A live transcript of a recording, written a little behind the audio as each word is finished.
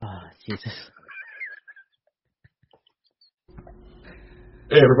Jesus.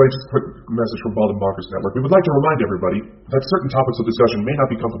 Hey everybody, just a quick message from Bonkers Network. We would like to remind everybody that certain topics of discussion may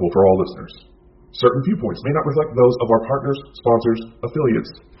not be comfortable for all listeners. Certain viewpoints may not reflect those of our partners, sponsors,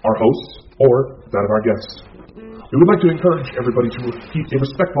 affiliates, our hosts, or that of our guests. We would like to encourage everybody to keep a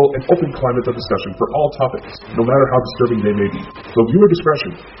respectful and open climate of discussion for all topics, no matter how disturbing they may be. So viewer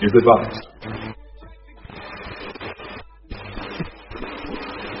discretion is advised.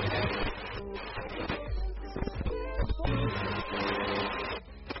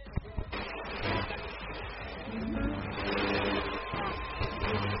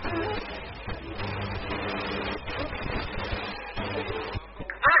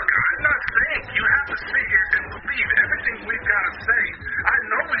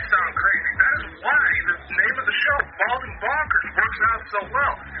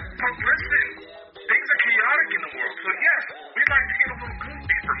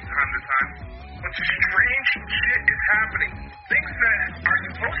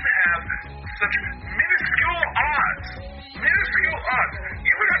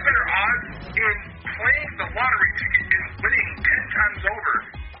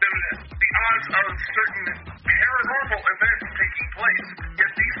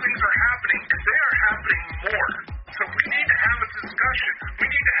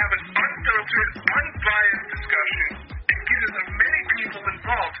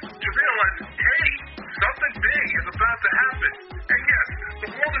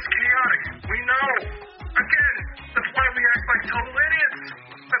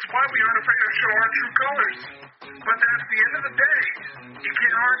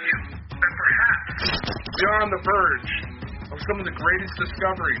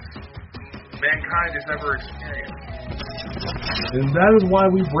 Discoveries mankind has ever experienced. And that is why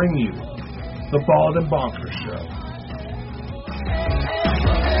we bring you the Bald and Bonkers Show.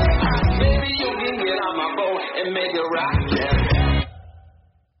 Baby, you can get on my boat and make it rock.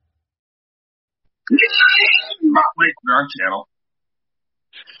 Wait, wrong channel.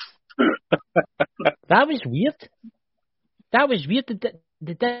 That was weird. That was weird.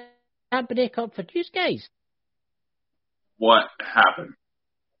 Did that break up for you guys? What happened?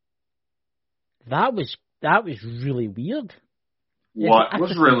 That was really weird. What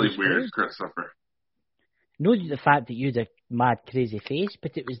was really weird, Christopher? Not the fact that you had a mad, crazy face,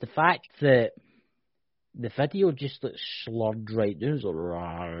 but it was the fact that the video just slurred right down. It was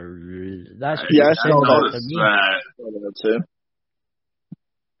like, that's I saw that too.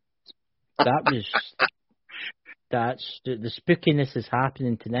 That's the spookiness is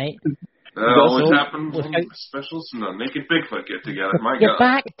happening tonight. That always happens when specials and the Naked Bigfoot get together. My you're God.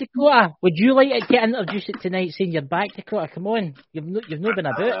 back, Dakota. Would you like to get introduced it tonight saying you're back, Dakota? Come on. You've not been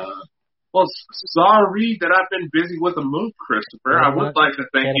about. Well, sorry that I've been busy with a move, Christopher. I would like to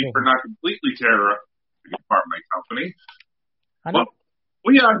thank you for not completely tearing apart my company. I know. Well,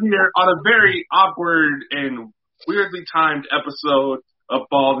 we are here on a very awkward and weirdly timed episode of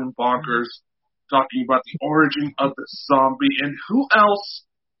Bald and Bonkers, talking about the origin of the zombie and who else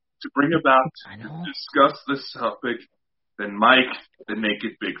to bring about to discuss this topic than Mike, the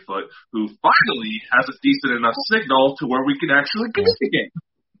Naked Bigfoot, who finally has a decent enough signal to where we can actually communicate.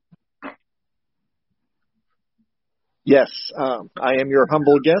 Yes, I am your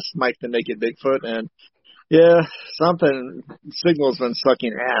humble guest, Mike, the Naked Bigfoot, and yeah, signal's been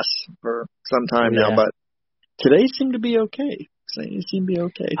sucking ass for some time now, but today seemed to be okay.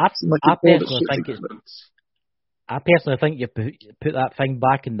 I personally think you put that thing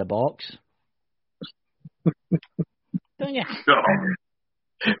back in the box. Don't you?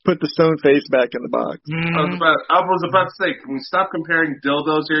 Put the stone face back in the box. I was about to say, can we stop comparing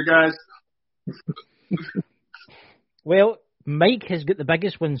dildos here, guys? Well, Mike has got the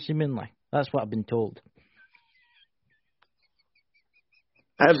biggest one, seemingly. That's what I've been told.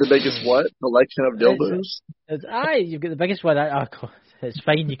 I have the biggest what? Collection of dildos? You've got the biggest one. It's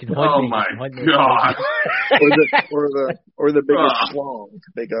fine, you can hold Oh me. my God. or the biggest schlong,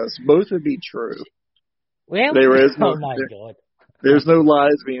 because both would be true. Well, God. There's no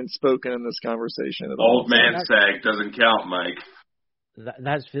lies being spoken in this conversation at all. Old man sag doesn't count, Mike.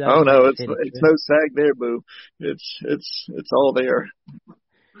 That's oh no, it's no sag there, boo. It's all there.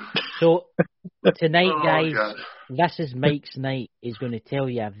 So tonight, guys, this is Mike's night. He's going to tell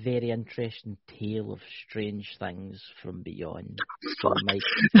you a very interesting tale of strange things from beyond. So, Mike,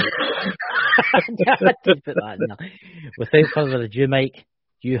 put that in there. Without further ado, Mike,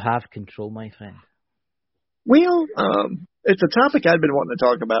 you have control, my friend. Well, it's a topic I've been wanting to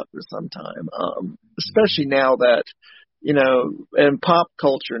talk about for some time, especially now that, you know, in pop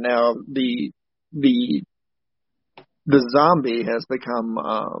culture now, the the zombie has become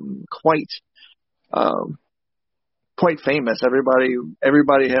quite famous.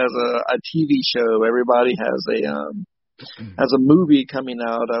 Everybody has a TV show. Everybody has a movie coming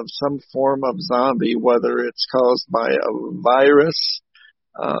out of some form of zombie, whether it's caused by a virus,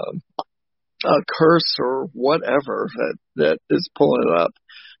 a curse, or whatever that is pulling it up.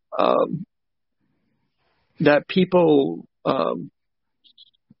 That people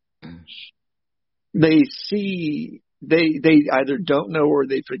they either don't know or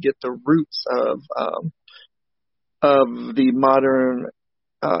they forget the roots of the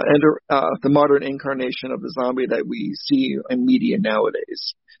modern incarnation of the zombie that we see in media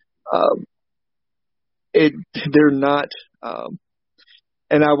nowadays. They're not,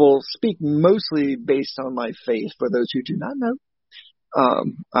 and I will speak mostly based on my faith for those who do not know.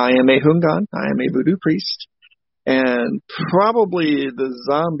 I am a Hungan. I am a voodoo priest. And probably the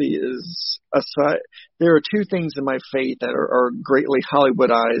zombie is aside. There are two things in my faith that are greatly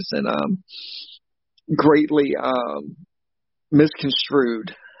Hollywoodized and greatly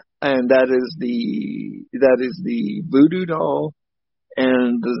misconstrued, and that is the voodoo doll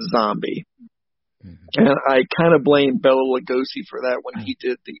and the zombie. Mm-hmm. And I kind of blame Bela Lugosi for that when he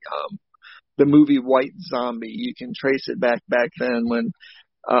did the movie White Zombie. You can trace it back then when.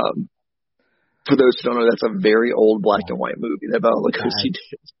 For those who don't know, that's a very old black and white movie that Bela Lugosi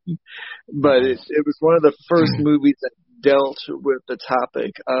did. But it was one of the first movies that dealt with the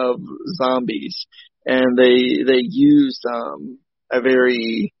topic of zombies. And they used a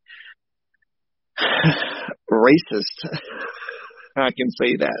very racist, I can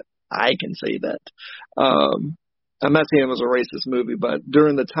say that. I'm not saying it was a racist movie, but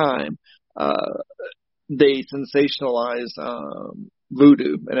during the time, they sensationalized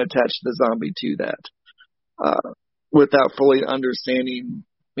voodoo and attached the zombie to that, without fully understanding,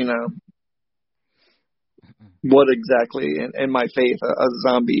 what exactly in my faith a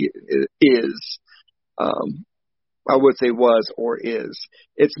zombie is. I would say was or is.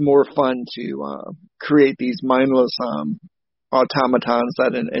 It's more fun to create these mindless automatons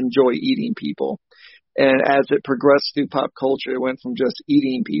that enjoy eating people. And as it progressed through pop culture, it went from just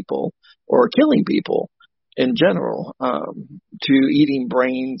eating people or killing people in general, to eating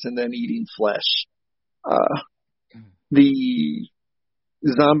brains and then eating flesh. The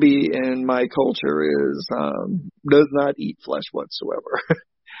zombie in my culture does not eat flesh whatsoever.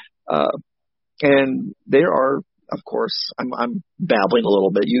 And there are, of course, I'm babbling a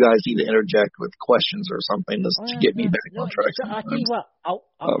little bit. You guys need to interject with questions or something to get me back on track. I'll tell you what,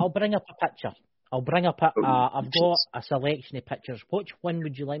 I'll bring up a picture. I've got a selection of pictures. Which one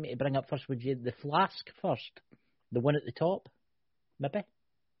would you like me to bring up first? Would you the flask first? The one at the top? Maybe?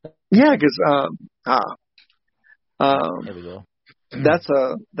 Yeah, because there we go. That's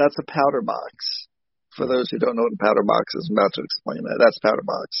a powder box. For those who don't know what a powder box is, I'm about to explain that. That's a powder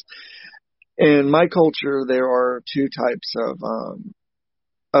box. In my culture, there are two types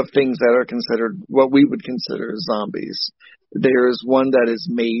of things that are considered what we would consider zombies. There is one that is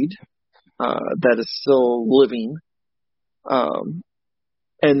made, that is still living, and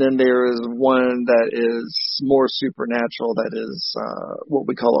then there is one that is more supernatural, that is what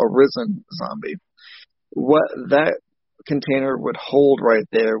we call a risen zombie. What that container would hold right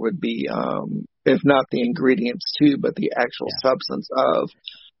there would be, if not the ingredients too, but the actual substance of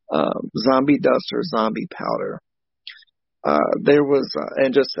zombie dust or zombie powder. There was,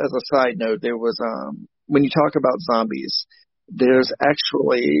 and just as a side note, there was, when you talk about zombies, there's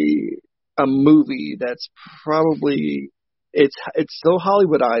actually a movie that's probably, it's still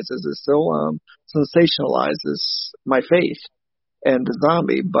Hollywoodizes, it still sensationalizes my faith and the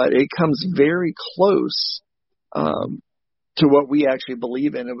zombie, but it comes very close to what we actually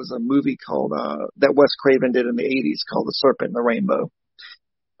believe in. It was a movie called that Wes Craven did in the 80s called The Serpent and the Rainbow.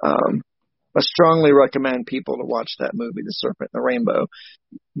 I strongly recommend people to watch that movie, The Serpent and the Rainbow.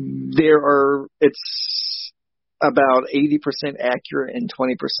 It's about 80% accurate and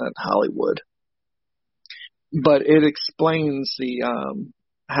 20% Hollywood. But it explains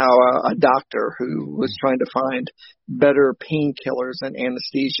how a doctor who was trying to find better painkillers and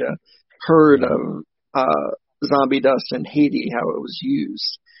anesthesia heard of zombie dust in Haiti, how it was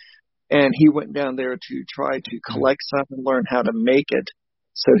used. And he went down there to try to collect some and learn how to make it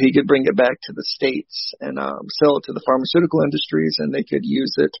so he could bring it back to the States and sell it to the pharmaceutical industries, and they could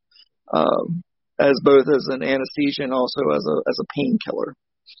use it as both as an anesthesia and also as a painkiller.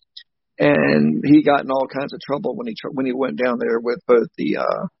 And he got in all kinds of trouble when he went down there with both the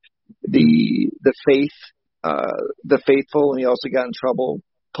faithful, and he also got in trouble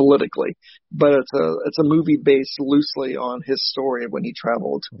politically. But it's a movie based loosely on his story of when he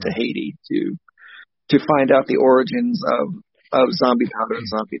traveled to Haiti to find out the origins of zombie powder and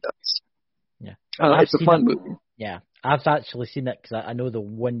zombie dust. Yeah, it's a fun movie. Yeah, I've actually seen it because I know the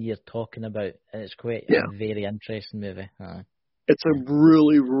one you're talking about, and it's quite a very interesting movie. It's a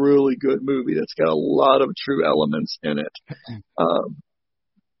really, really good movie that's got a lot of true elements in it.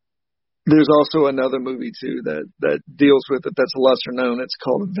 There's also another movie, too, that deals with it that's lesser known. It's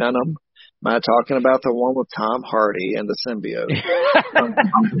called Venom. Am I talking about the one with Tom Hardy and the symbiote?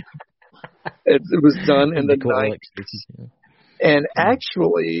 It was done in the 90s. And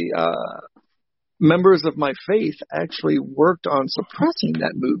actually, members of my faith actually worked on suppressing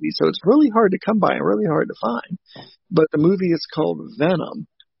that movie. So it's really hard to come by and really hard to find. But the movie is called Venom.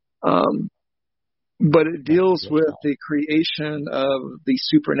 But it deals with the creation of the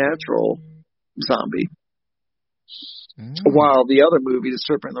supernatural zombie. While the other movie, The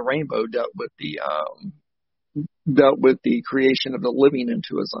Serpent and the Rainbow, dealt with the creation of the living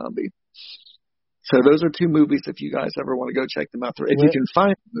into a zombie. So those are two movies if you guys ever want to go check them out. If you can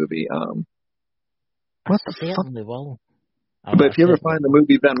find the movie, what the fuck? Will. But if you ever find the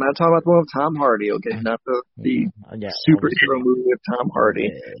movie Venom, I'm talking about the one with Tom Hardy, okay? Not the superhero movie with Tom Hardy.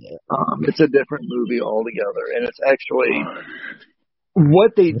 It's a different movie altogether. And it's actually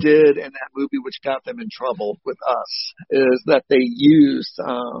what they did in that movie, which got them in trouble with us, is that they used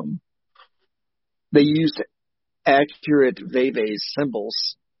accurate Veve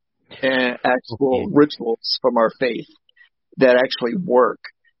symbols and actual rituals from our faith that actually work.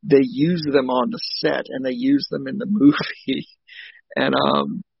 They use them on the set and they use them in the movie. And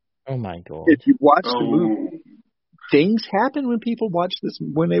oh my God! If you watch the movie, things happen when people watch this.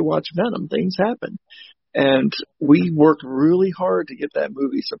 When they watch Venom, things happen. And we worked really hard to get that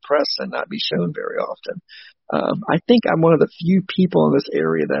movie suppressed and not be shown very often. I think I'm one of the few people in this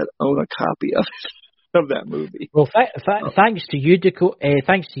area that own a copy of that movie. Well, thanks to you,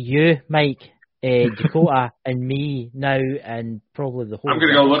 thanks to you, Mike. Dakota and me now, and probably the whole. I'm going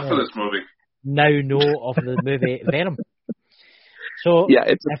to go look for this movie. Now know of the movie Venom. So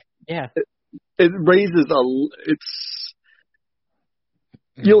it raises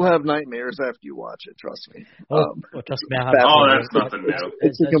you'll have nightmares after you watch it. Trust me. Trust me. That's nothing new.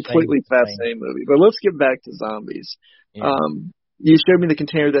 It's a completely fascinating movie. But let's get back to zombies. Yeah. You showed me the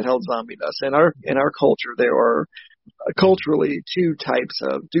container that held zombie dust. In our culture, there are culturally two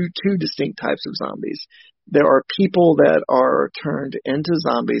distinct types of zombies. There are people that are turned into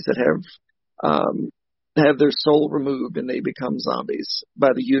zombies that have their soul removed and they become zombies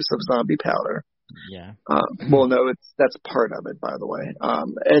by the use of zombie powder. Yeah. Well, no, that's part of it, by the way.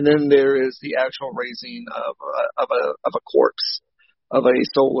 And then there is the actual raising of a corpse, of a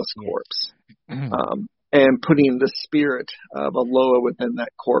soulless corpse, and putting the spirit of a Loa within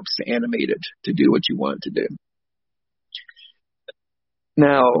that corpse to animate it to do what you want it to do.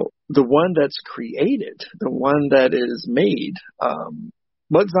 Now, the one that's created, the one that is made,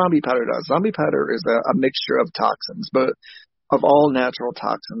 what zombie powder does? Zombie powder is a mixture of toxins, but of all natural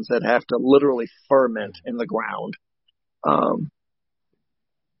toxins that have to literally ferment in the ground.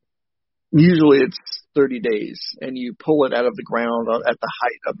 Usually it's 30 days, and you pull it out of the ground at the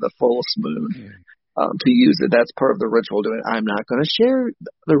height of the fullest moon to use it. That's part of the ritual. I'm not going to share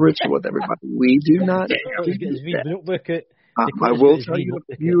the ritual with everybody. We do not do that. I will tell you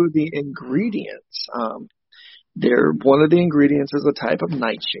a few of the ingredients. One of the ingredients is a type of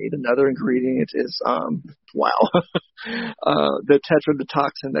nightshade. Another ingredient is, the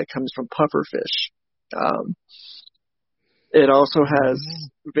tetrodotoxin that comes from pufferfish. It also has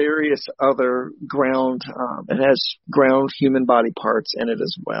various other it has ground human body parts in it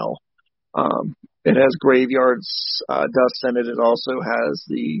as well. It has graveyards dust in it. It also has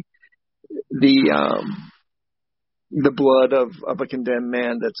the blood of a condemned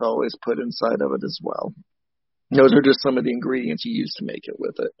man that's always put inside of it as well. Those are just some of the ingredients you use to make it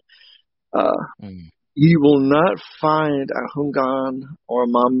with it. You will not find a hungan or a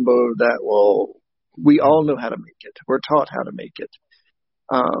mambo that will. We all know how to make it. We're taught how to make it.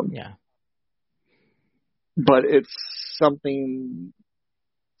 But it's something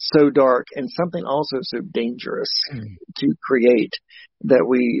so dark and something also so dangerous to create that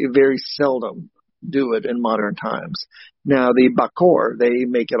we very seldom do it in modern times. Now, the bakor, they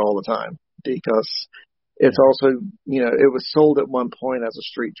make it all the time because it's also, it was sold at one point as a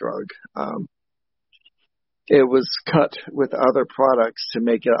street drug. It was cut with other products to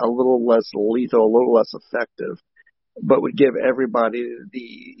make it a little less lethal, a little less effective, but would give everybody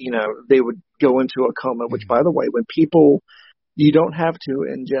they would go into a coma, which, by the way, when people, you don't have to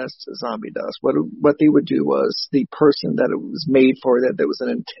ingest zombie dust. What they would do was the person that it was made for, that was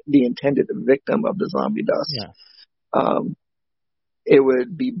the intended victim of the zombie dust. It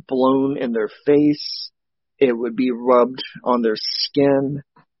would be blown in their face. It would be rubbed on their skin.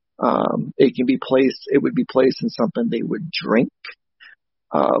 It would be placed in something they would drink.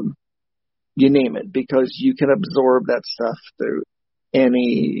 You name it, because you can absorb that stuff through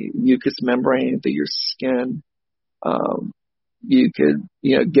any mucous membrane, through your skin. You could,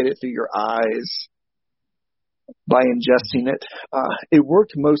 get it through your eyes by ingesting it. It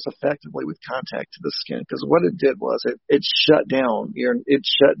worked most effectively with contact to the skin, because what it did was it shut down your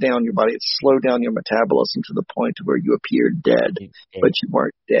body. It slowed down your metabolism to the point where you appeared dead, but you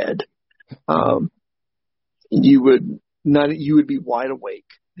weren't dead. You would be wide awake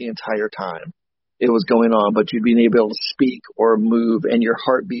the entire time it was going on, but you'd be able to speak or move, and your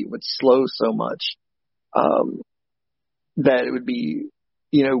heartbeat would slow so much that it would be,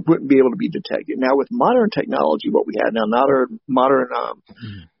 wouldn't be able to be detected. Now, with modern technology, what we have now, modern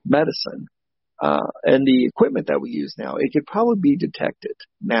medicine, and the equipment that we use now, it could probably be detected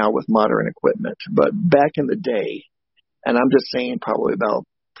now with modern equipment. But back in the day, and I'm just saying probably about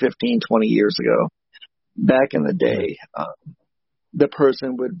 15, 20 years ago, back in the day, the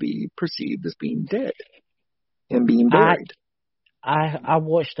person would be perceived as being dead and being buried. I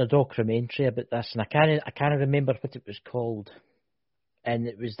watched a documentary about this, and I can't remember what it was called. And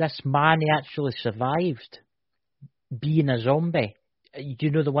it was this man, he actually survived being a zombie. Do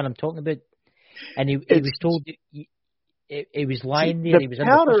you know the one I'm talking about? And he was told he was lying there. The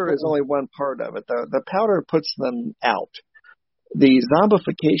powder is only one part of it. The powder puts them out. The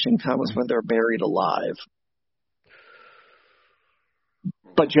zombification comes when they're buried alive.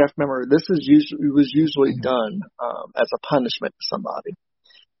 But you have to remember, this was usually done as a punishment to somebody.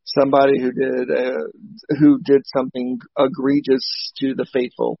 Somebody who did something egregious to the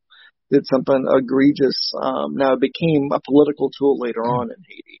faithful, did something egregious. Now it became a political tool later on in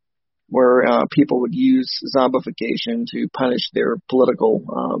Haiti, where people would use zombification to punish their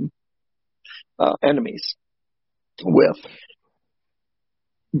political enemies with.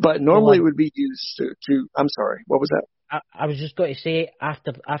 But normally it would be used to. I'm sorry, what was that? I was just going to say,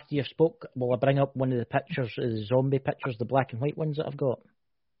 after you spoke, will I bring up one of the pictures, the zombie pictures, the black and white ones that I've got?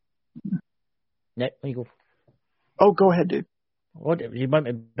 No, there you go. Oh, go ahead, dude. What, you want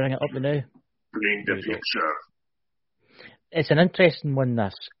me to bring it up now? Bring the picture. It's an interesting one,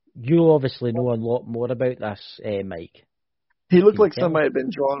 this. You obviously know a lot more about this, Mike. He looked like somebody had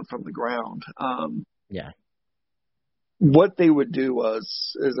been drawn from the ground. Yeah. What they would do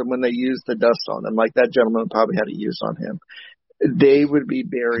is when they used the dust on them, like that gentleman probably had a use on him, they would be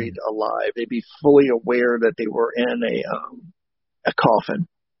buried alive. They'd be fully aware that they were in a coffin,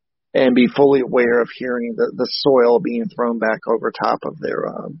 and be fully aware of hearing the soil being thrown back over top of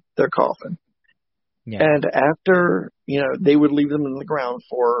their coffin. Yeah. And after, they would leave them in the ground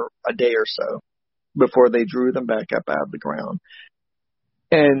for a day or so before they drew them back up out of the ground.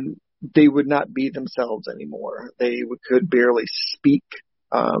 And they would not be themselves anymore. They could barely speak.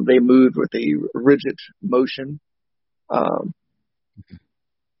 They moved with a rigid motion. And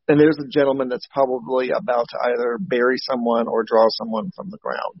there's a gentleman that's probably about to either bury someone or draw someone from the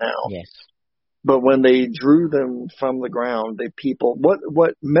ground now. Yes. But when they drew them from the ground,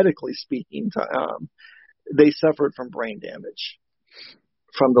 what medically speaking, they suffered from brain damage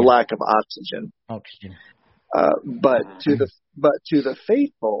from the lack of oxygen. But to the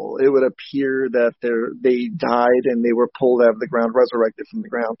faithful, it would appear that they died and they were pulled out of the ground, resurrected from the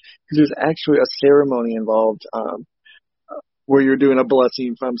ground. Because there's actually a ceremony involved where you're doing a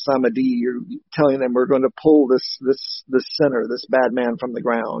blessing from Samadhi. You're telling them, we're going to pull this sinner, this bad man from the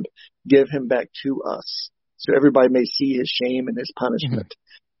ground, give him back to us, so everybody may see his shame and his punishment,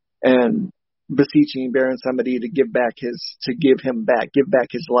 and beseeching Baron Samadhi to give back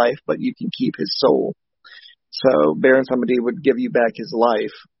his life, but you can keep his soul. So Baron Samadhi would give you back his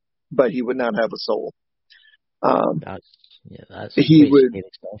life, but he would not have a soul.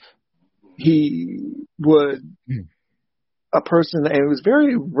 A person, and it was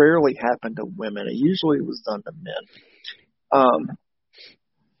very rarely happened to women. It usually was done to men.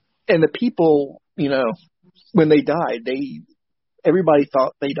 And the people, when they died, everybody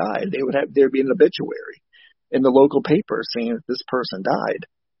thought they died. There'd be an obituary in the local paper saying that this person died.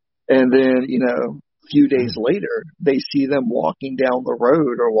 And then, a few days later, they see them walking down the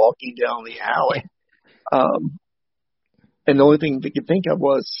road or walking down the alley. And the only thing they could think of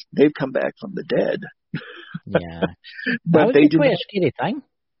was they've come back from the dead. Yeah. But they did quite a scary thing,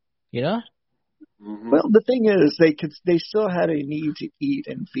 Well, the thing is, they still had a need to eat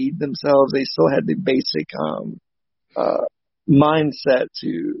and feed themselves. They still had the basic mindset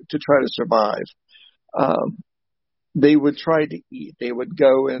to try to survive. They would try to eat. They would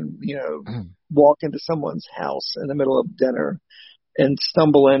go and walk into someone's house in the middle of dinner and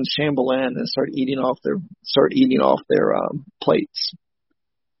shamble in, and start eating off their plates.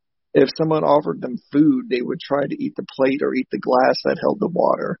 If someone offered them food, they would try to eat the plate or eat the glass that held the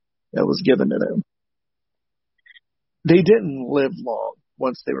water that was given to them. They didn't live long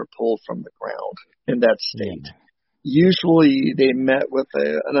once they were pulled from the ground in that state. Yeah. Usually they met with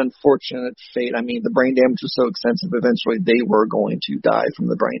an unfortunate fate. I mean, the brain damage was so extensive, eventually they were going to die from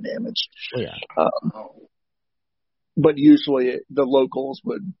the brain damage. Oh, yeah. But usually the locals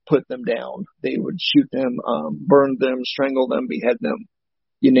would put them down. They would shoot them, burn them, strangle them, behead them,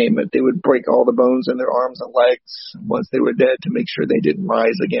 you name it. They would break all the bones in their arms and legs once they were dead to make sure they didn't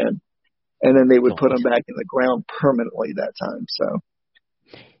rise again. And then they would put them back in the ground permanently that time. So,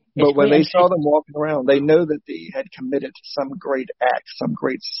 but when they saw them walking around, they know that they had committed some great act, some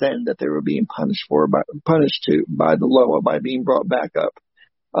great sin that they were being punished by the Loa, by being brought back up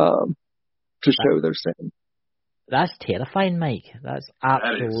to show their sin. That's terrifying, Mike. That's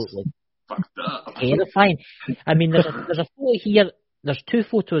absolutely fucked up. terrifying. I mean, there's a photo here. There's two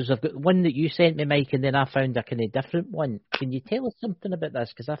photos. I've got one that you sent me, Mike, and then I found a kind of different one. Can you tell us something about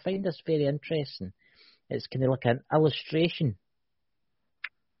this? Because I find this very interesting. It's kind of like an illustration.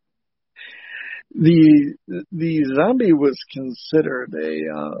 The zombie was considered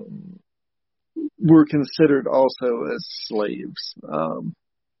were considered also as slaves.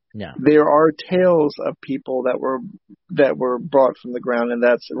 Yeah. There are tales of people that were brought from the ground, and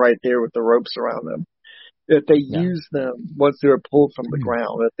that's right there with the ropes around them. That they used them once they were pulled from the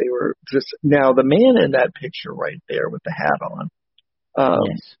ground. That they were just now the man in that picture right there with the hat on.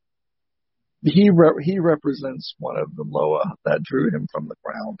 Yes. He represents one of the Loa that drew him from the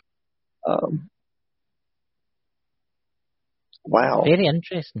ground. Wow. Very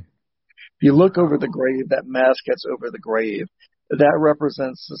interesting. If you look over the grave, that mask that's over the grave, that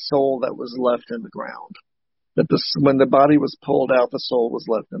represents the soul that was left in the ground. When the body was pulled out, the soul was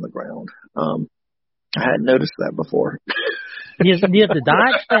left in the ground. I hadn't noticed that before. Near the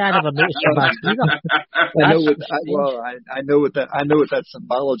dark, I never noticed that either. I know what that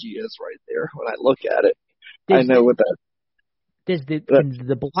symbology is right there when I look at it. I know what that. Does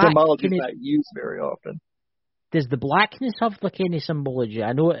the black symbology is not used very often? Does the blackness have like any symbology?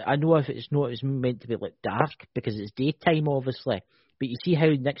 I know if it's not, it's meant to be like dark because it's daytime, obviously. But you see how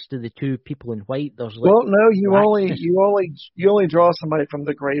next to the two people in white, there's like. Well, no, you only draw somebody from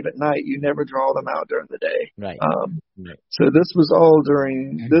the grave at night. You never draw them out during the day. Right. Right. So this was all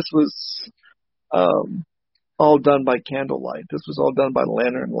during. This was all done by candlelight. This was all done by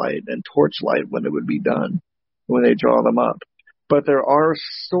lantern light and torch light when it would be done when they draw them up. But there are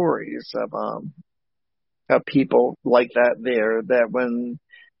stories of people like that there that when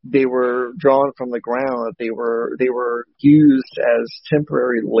they were drawn from the ground, that they were used as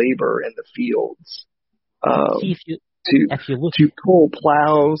temporary labor in the fields to pull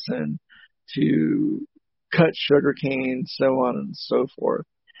plows and to cut sugar cane, so on and so forth.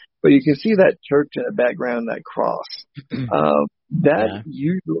 But you can see that church in the background, that cross.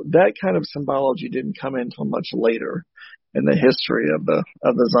 That kind of symbology didn't come in until much later in the history of the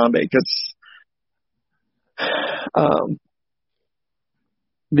zombie, because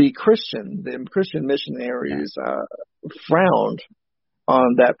the Christian missionaries frowned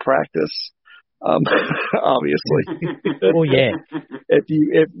on that practice. Obviously. Oh yeah.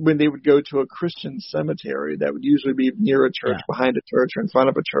 If when they would go to a Christian cemetery, that would usually be near a church, behind a church, or in front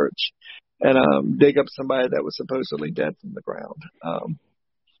of a church, and dig up somebody that was supposedly dead from the ground.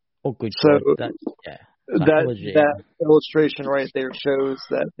 Oh, good. So that illustration right there shows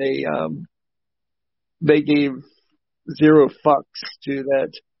that they gave zero fucks to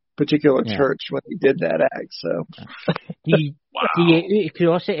that particular church when they did that act. So, do you,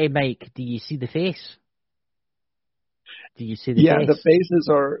 curiosity, Mike? Do you see the face? Do you see the face? Yeah, the faces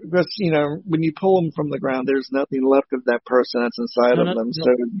are just, when you pull them from the ground, there's nothing left of that person that's inside of them.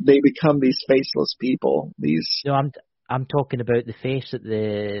 So they become these faceless people. No, I'm talking about the face that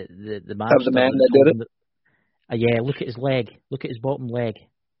the man of the man that did it. Yeah, look at his leg. Look at his bottom leg.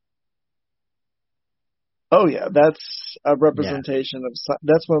 Oh yeah, that's a representation of.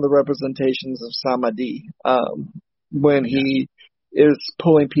 That's one of the representations of Samadhi. When he is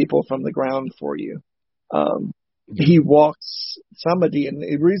pulling people from the ground for you, he walks Samadhi, and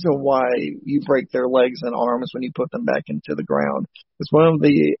the reason why you break their legs and arms when you put them back into the ground is one of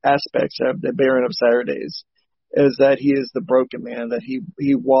the aspects of the Baron of Saturdays is that he is the broken man. That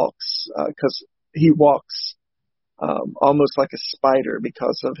he walks because he walks. Almost like a spider,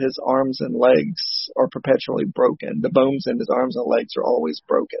 because of his arms and legs are perpetually broken. The bones in his arms and legs are always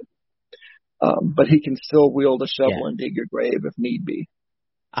broken. But he can still wield a shovel and dig your grave if need be.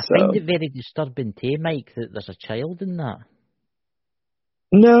 I find it very disturbing too, Mike, that there's a child in that.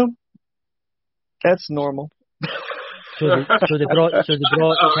 No, that's normal. So they brought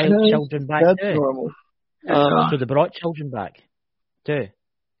children back That's too. normal. So they brought children back too.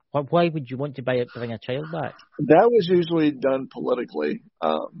 Why would you want to bring a child back? That was usually done politically,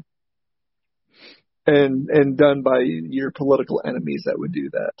 and done by your political enemies that would do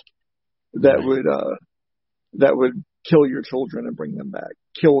that. That would kill your children and bring them back.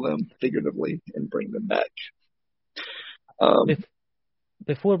 Kill them figuratively and bring them back.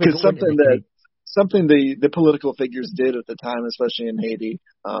 Before we go something the political figures did at the time, especially in Haiti,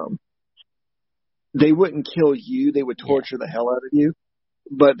 they wouldn't kill you. They would torture the hell out of you,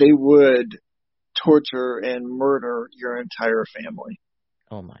 but they would torture and murder your entire family.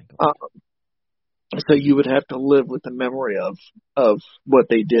 Oh my God. So you would have to live with the memory of what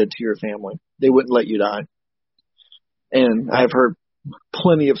they did to your family. They wouldn't let you die. And I've heard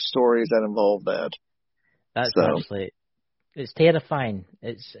plenty of stories that involve that. That's actually, it's terrifying.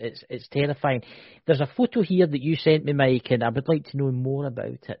 It's terrifying. There's a photo here that you sent me, Mike, and I would like to know more about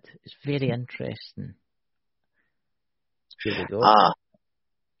it. It's very interesting. Here we go.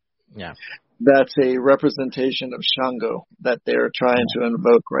 Yeah. That's a representation of Shango that they're trying to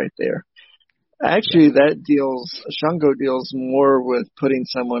invoke right there. Actually, Shango deals more with putting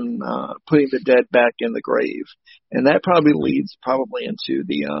the dead back in the grave. And that probably leads into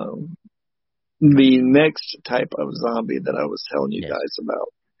the next type of zombie that I was telling you guys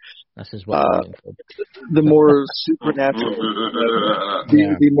about. This is what I'm looking for. The more supernatural,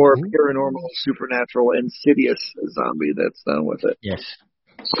 the more paranormal, supernatural, insidious zombie that's done with it. Yes.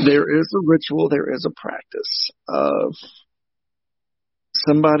 There is a ritual, there is a practice of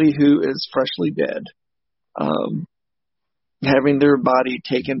somebody who is freshly dead, having their body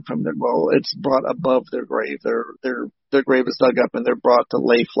taken from it's brought above their grave. Their grave is dug up and they're brought to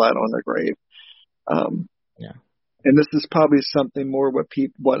lay flat on their grave. And this is probably something more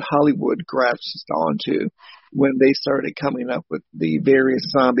what Hollywood grasped onto when they started coming up with the various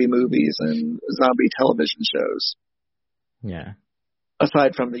zombie movies and zombie television shows. Yeah.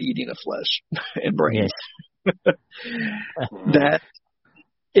 Aside from the eating of flesh and brains. Yes.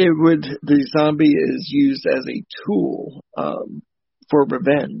 The zombie is used as a tool for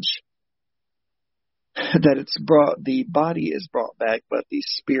revenge. That the body is brought back, but the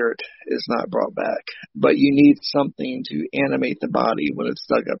spirit is not brought back. But you need something to animate the body when it's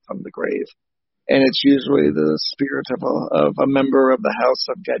dug up from the grave. And it's usually the spirit of a member of the House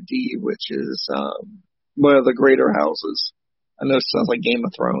of Gadi, which is one of the greater houses. I know it sounds like Game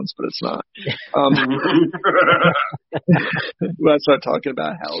of Thrones, but it's not. When I start talking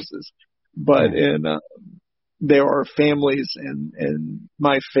about houses. But there are families in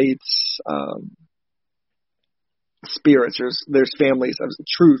my faith's spirits. There's families of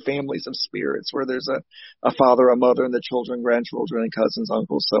true families of spirits where there's a father, a mother, and the children, grandchildren, and cousins,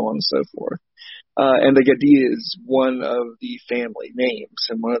 uncles, so on and so forth. And the Gadi is one of the family names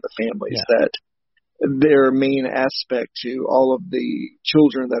and one of the families that their main aspect to all of the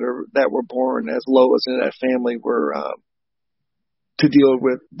children that were born as low as in that family were to deal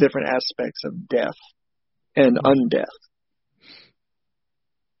with different aspects of death and undeath.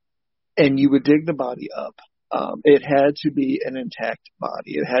 And you would dig the body up. It had to be an intact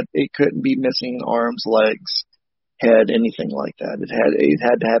body. It couldn't be missing arms, legs, head, anything like that. It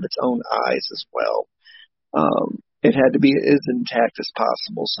had to have its own eyes as well. It had to be as intact as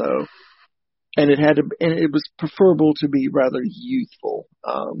possible. So. And it was preferable to be rather youthful,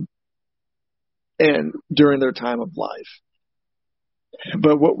 and during their time of life.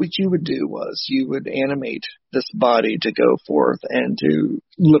 But what you would do was you would animate this body to go forth and to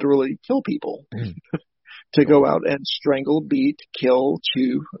literally kill people, to go out and strangle, beat, kill,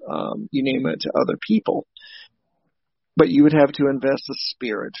 chew, you name it, to other people. But you would have to invest a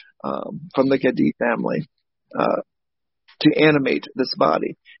spirit from the Gadi family to animate this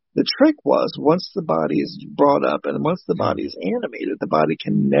body. The trick was, once the body is brought up and once the body is animated, the body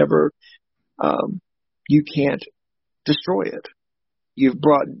can never, you can't destroy it. You've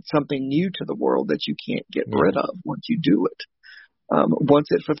brought something new to the world that you can't get rid of once you do it. Once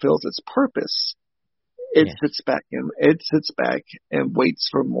it fulfills its purpose, it sits back and waits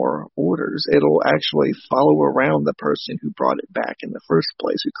for more orders. It'll actually follow around the person who brought it back in the first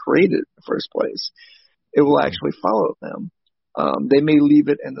place, who created it in the first place. It will actually follow them. They may leave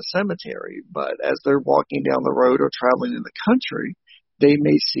it in the cemetery, but as they're walking down the road or traveling in the country, they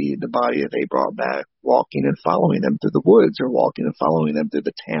may see the body that they brought back walking and following them through the woods or walking and following them through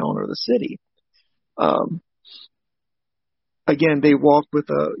the town or the city. Again, they walk with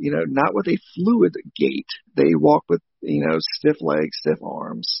not with a fluid gait. They walk with, stiff legs, stiff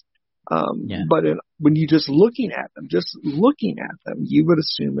arms. But when you just looking at them, you would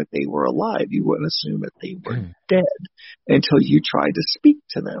assume that they were alive. You wouldn't assume that they were dead until you tried to speak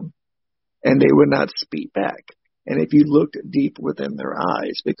to them, and they would not speak back. And if you looked deep within their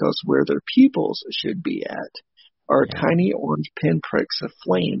eyes, because where their pupils should be at are tiny orange pinpricks of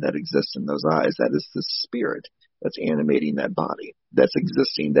flame that exist in those eyes. That is the spirit that's animating that body, that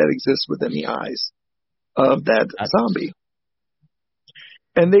exists within the eyes of that zombie.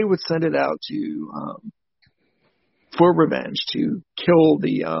 And they would send it out to for revenge, to kill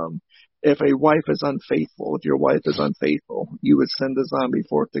if a wife is unfaithful, if your wife is unfaithful, you would send the zombie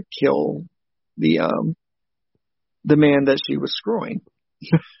forth to kill the man that she was screwing.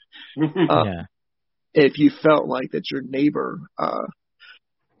 If you felt like that your neighbor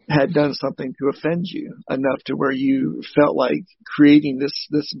had done something to offend you enough to where you felt like creating this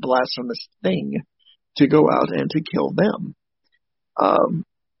blasphemous thing to go out and to kill them.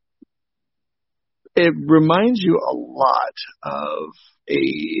 It reminds you a lot of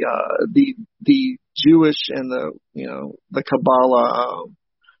the Jewish and the Kabbalah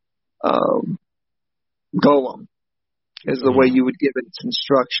golem is the way you would give it its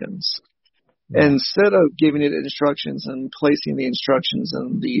instructions. Instead of giving it instructions and placing the instructions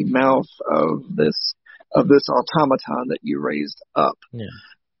in the mouth of this automaton that you raised up,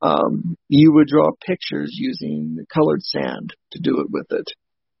 you would draw pictures using colored sand to do it with it.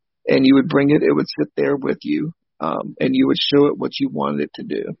 And you would bring it, it would sit there with you, and you would show it what you wanted it to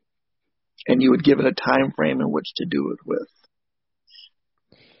do. And you would give it a time frame in which to do it with.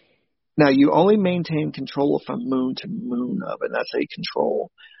 Now, you only maintain control from moon to moon of it. That's a control.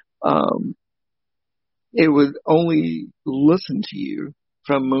 It would only listen to you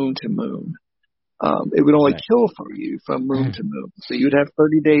from moon to moon. It would only kill for you from moon to moon. So you'd have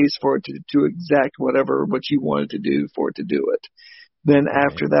 30 days for it to exact what you wanted to do for it to do it. Then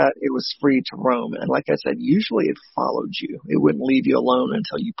after that, it was free to roam. And like I said, usually it followed you. It wouldn't leave you alone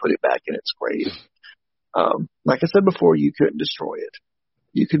until you put it back in its grave. Like I said before, you couldn't destroy it.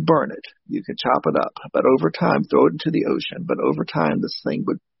 You could burn it. You could chop it up. But over time, throw it into the ocean. But over time, this thing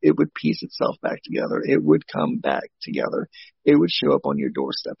would piece itself back together. It would come back together. It would show up on your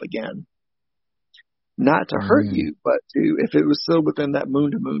doorstep again. Not to hurt you, but if it was still within that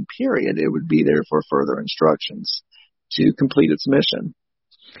moon to moon period, it would be there for further instructions to complete its mission.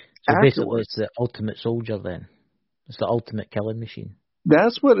 So basically, it's the ultimate soldier then. It's the ultimate killing machine.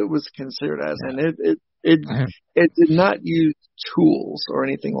 That's what it was considered as, and it did not use tools or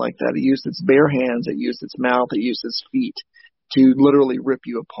anything like that. It used its bare hands, it used its mouth, it used its feet to literally rip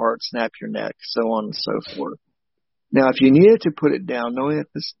you apart, snap your neck, so on and so forth. Now, if you needed to put it down, knowing that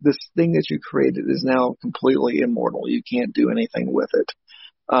this thing that you created is now completely immortal, you can't do anything with it.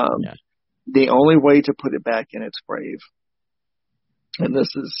 The only way to put it back in its grave, and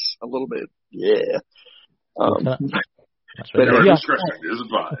this is a little bit, but every discretion is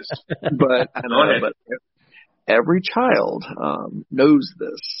advised. But I know, but every child knows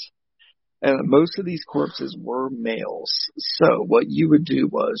this, and most of these corpses were males. So what you would do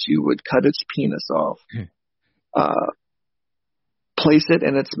was you would cut its penis off, place it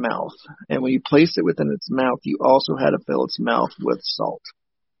in its mouth, and when you placed it within its mouth, you also had to fill its mouth with salt.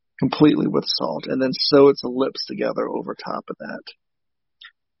 Completely with salt, and then sew its lips together over top of that.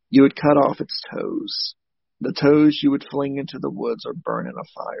 You would cut off its toes. The toes you would fling into the woods or burn in a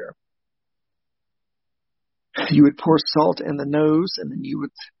fire. You would pour salt in the nose, and then you would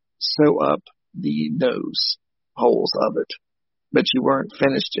sew up the nose holes of it. But you weren't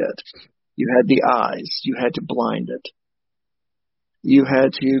finished yet. You had the eyes. You had to blind it. You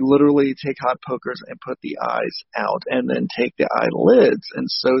had to literally take hot pokers and put the eyes out, and then take the eyelids and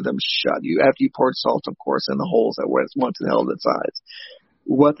sew them shut. After you poured salt, of course, in the holes that were once held its eyes.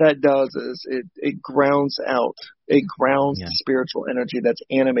 What that does is it grounds out, the spiritual energy that's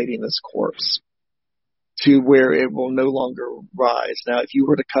animating this corpse to where it will no longer rise. Now, if you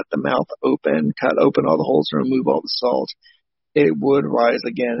were to cut the mouth open, cut open all the holes and remove all the salt, it would rise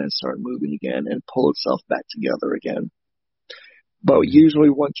again and start moving again and pull itself back together again. But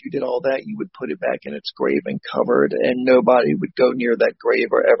usually once you did all that, you would put it back in its grave and cover it, and nobody would go near that grave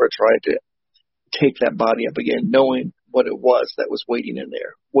or ever try to take that body up again, knowing what it was that was waiting in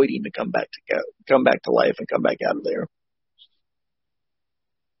there, waiting to come back to life and come back out of there.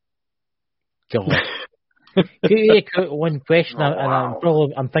 One question,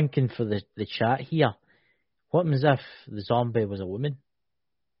 and I'm thinking for the chat here. What happens if the zombie was a woman?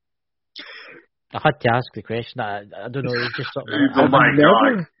 I had to ask the question. I don't know. It's just something. Oh my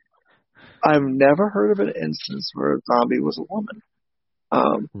God! I've never heard of an instance where a zombie was a woman.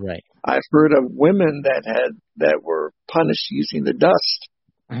 Right. I've heard of women that were punished using the dust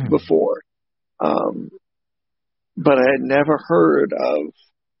before. But I had never heard of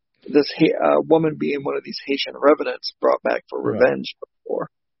this woman being one of these Haitian revenants brought back for revenge before.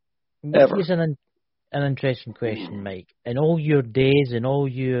 Ever. Here's an interesting question, Mike. In all your days and all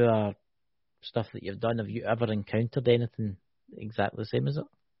your stuff that you've done, have you ever encountered anything exactly the same as it?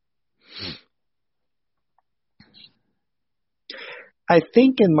 I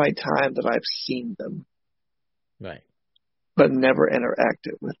think in my time that I've seen them. Right. But never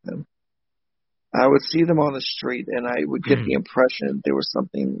interacted with them. I would see them on the street and I would get the impression there was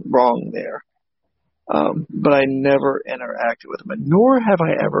something wrong there. But I never interacted with them, nor have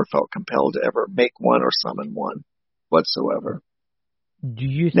I ever felt compelled to ever make one or summon one whatsoever. Do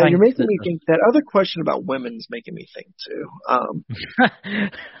you now think you're making me think that other question about women's making me think too.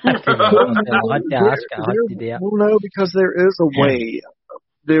 No, because there is a way.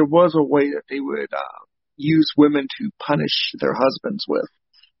 There was a way that they would use women to punish their husbands with,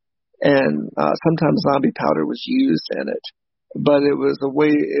 and sometimes zombie powder was used in it. But it was the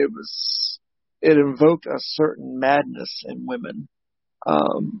way it invoked a certain madness in women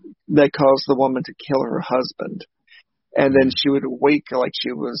that caused the woman to kill her husband. And then she would wake like she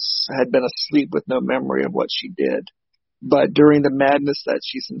had been asleep with no memory of what she did. But during the madness that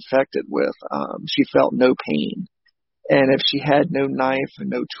she's infected with, she felt no pain. And if she had no knife and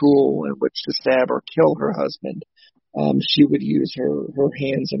no tool in which to stab or kill her husband, she would use her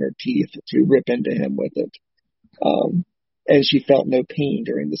hands and her teeth to rip into him with it. And she felt no pain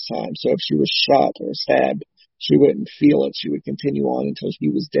during this time. So if she was shot or stabbed, she wouldn't feel it. She would continue on until he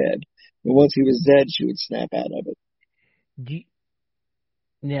was dead. And once he was dead, she would snap out of it.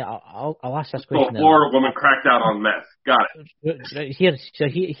 I'll ask this question. Or a woman cracked out on meth. Got it.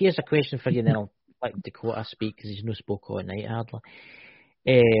 Here's a question for you, and then I'll let Dakota speak because he's no spoke all night hardly.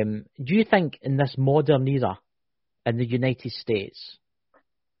 Do you think in this modern era in the United States,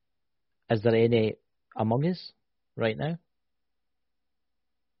 is there any among us right now?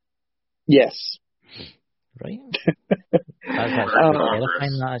 Yes. Right. That's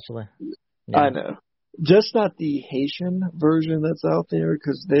terrifying, that actually. Yeah. I know. Just not the Haitian version that's out there,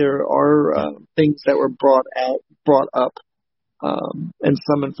 because there are things that were brought up, and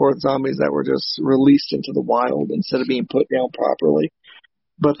summoned forth zombies that were just released into the wild instead of being put down properly.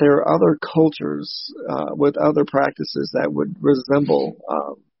 But there are other cultures with other practices that would resemble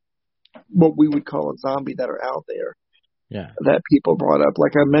what we would call a zombie that are out there. Yeah. That people brought up.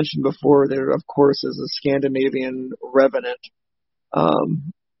 Like I mentioned before, there of course is a Scandinavian revenant,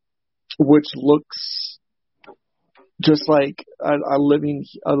 which looks just like a living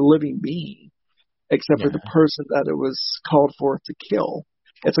being, except for the person that it was called forth to kill.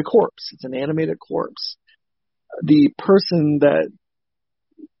 It's a corpse. It's an animated corpse. The person that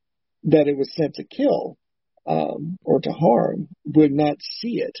it was sent to kill or to harm would not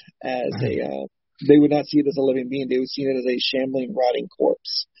see it as they would not see it as a living being. They would see it as a shambling, rotting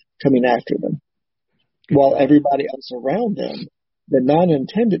corpse coming after them. While everybody else around them, the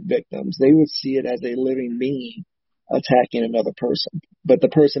non-intended victims, they would see it as a living being attacking another person. But the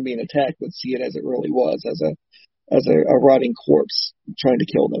person being attacked would see it as it really was, as a rotting corpse trying to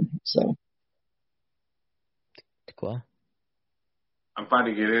kill them. So. Cool. I'm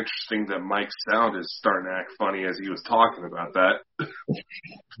finding it interesting that Mike's sound is starting to act funny as he was talking about that.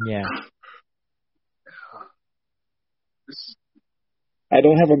 Yeah. I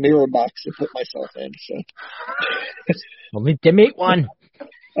don't have a mirror box to put myself in, so. We'll need to make one.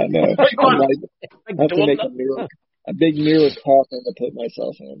 I know. I have to make a big mirror coffin to put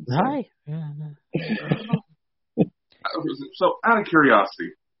myself in. So. Hi. So, out of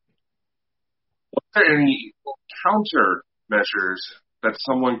curiosity, are there any countermeasures that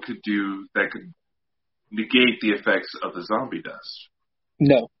someone could do that could negate the effects of the zombie dust?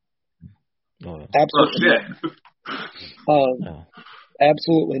 No. Oh. Absolutely. Oh, shit.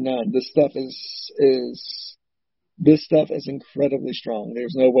 Absolutely none. This stuff is incredibly strong.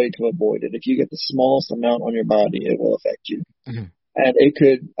 There's no way to avoid it. If you get the smallest amount on your body, it will affect you. Mm-hmm. And it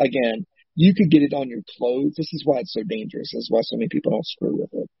could, again, you could get it on your clothes. This is why it's so dangerous. This is why so many people don't screw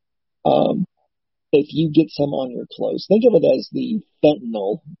with it. If you get some on your clothes, think of it as the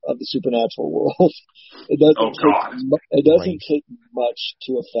fentanyl of the supernatural world. It doesn't take much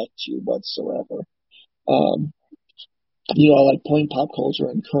to affect you whatsoever. I like playing pop culture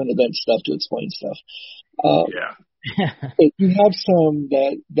and current event stuff to explain stuff. If you have some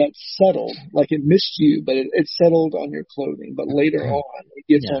that's settled, like it missed you, but it settled on your clothing, but later on it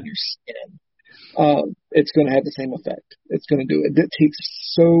gets on your skin, it's going to have the same effect. It's going to do it. It takes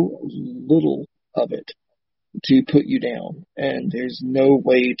so little of it to put you down, and there's no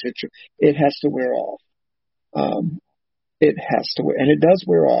way to. It has to wear off. It has to wear, and it does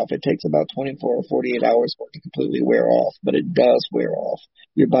wear off. It takes about 24 or 48 hours for it to completely wear off, but it does wear off.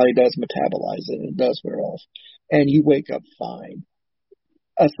 Your body does metabolize it, and it does wear off. And you wake up fine.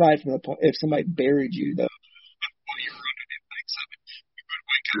 Aside from the point, if somebody buried you, though, while you were under the effects of it, you would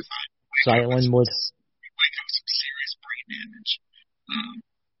wake up fine. Silent mode. Wake up with some serious brain damage.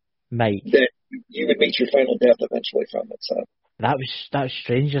 Mike. That you would meet your final death eventually from it. So that was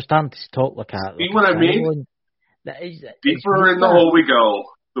strange. You're starting to talk like a. See what I mean? That is, deeper in the hole we go,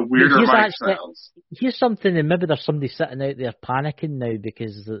 the weirder Mike sounds. Here's something, and maybe there's somebody sitting out there panicking now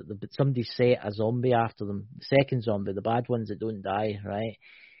because somebody set a zombie after them. The second zombie, the bad ones that don't die, right?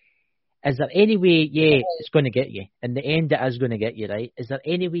 Is there any way, it's going to get you. In the end, it is going to get you, right? Is there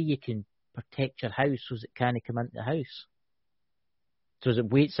any way you can protect your house so it can't come into the house? So as it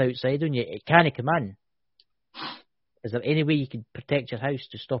waits outside on you, it can't come in. Is there any way you can protect your house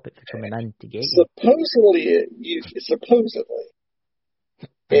to stop it from coming in to get you? Supposedly,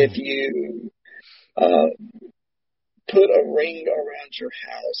 if you put a ring around your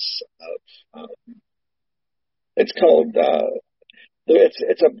house, it's called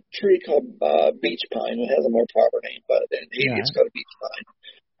it's a tree called beach pine. It has a more proper name, but in Haiti it's called a beach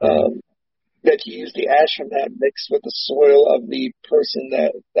pine. That you use the ash from that mixed with the soil of the person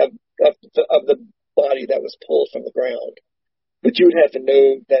of the body that was pulled from the ground. But you would have to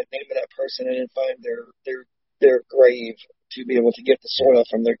know that name of that person and find their grave to be able to get the soil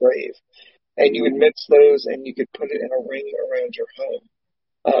from their grave. And you would mix those and you could put it in a ring around your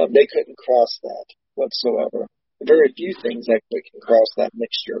home. They couldn't cross that whatsoever. Very few things actually can cross that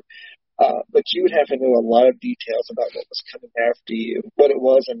mixture. But you would have to know a lot of details about what was coming after you, what it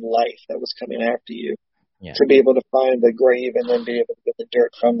was in life that was coming after you, to be able to find the grave and then be able to get the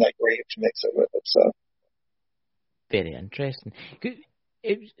dirt from that grave to mix it with it. So, very interesting.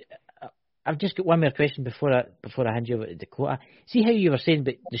 I've just got one more question before I hand you over to Dakota. See how you were saying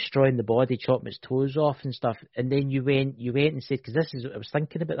about destroying the body, chopping its toes off and stuff, and then you went and said, because this is I was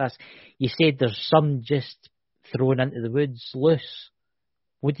thinking about this. You said there's some just thrown into the woods loose.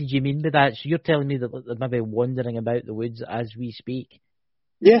 What did you mean by that? So you're telling me that they're maybe wandering about the woods as we speak?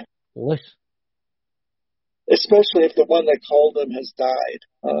 Yeah. Loose. Especially if the one that called them has died.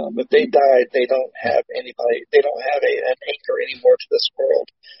 If they died, they don't have anybody. They don't have an anchor anymore to this world,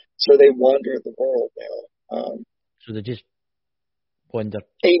 so they wander the world now. So they just wander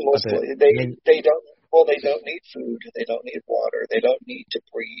aimlessly. They don't. Well, they don't need food. They don't need water. They don't need to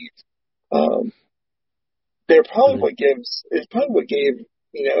breathe. They're probably what gave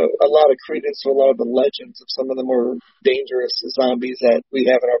a lot of credence to a lot of the legends of some of the more dangerous zombies that we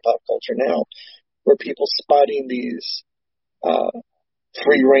have in our pop culture now, were people spotting these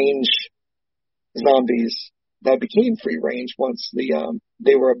free-range zombies that became free-range once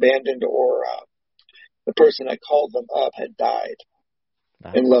they were abandoned or the person that called them up had died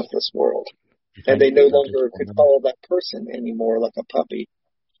and left this world. And they no longer could follow that person anymore like a puppy.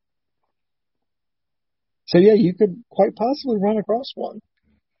 So, yeah, you could quite possibly run across one.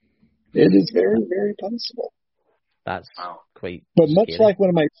 It is very, very possible. That's quite But much scary. like one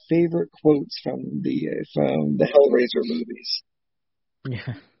of my favorite quotes from the Hellraiser movies,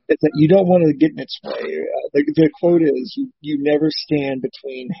 it's that you don't want to get in its way. The quote is, you never stand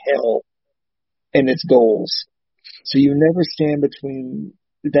between hell and its goals. So you never stand between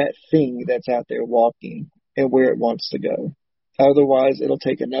that thing that's out there walking and where it wants to go. Otherwise, it'll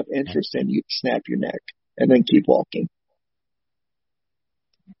take enough interest in you to snap your neck and then keep walking.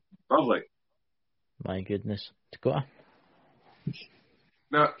 Lovely. My goodness. Dakota?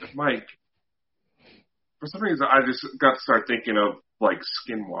 Now, Mike, for some reason, I just got to start thinking of, like,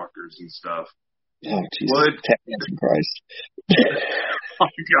 skinwalkers and stuff. Oh, Jesus. Christ. Oh, my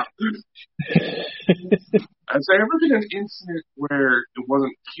God. Has there ever been an incident where it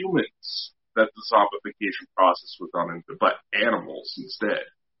wasn't humans that the zombification process was done into, but animals instead?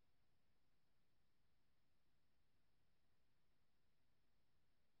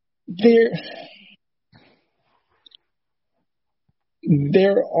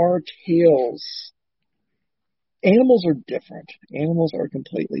 There are tales. Animals are different. Animals are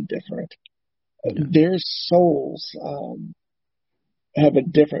completely different. Yeah. Their souls have a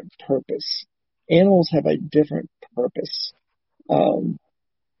different purpose. Animals have a different purpose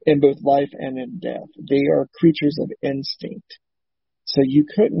in both life and in death. They are creatures of instinct. So you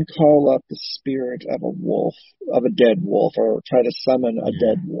couldn't call up the spirit of a wolf, of a dead wolf, or try to summon a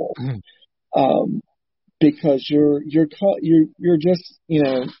dead wolf, because you're just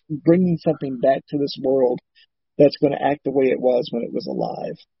bringing something back to this world that's going to act the way it was when it was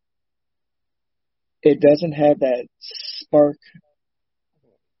alive. It doesn't have that spark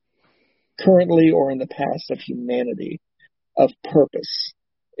currently or in the past of humanity of purpose.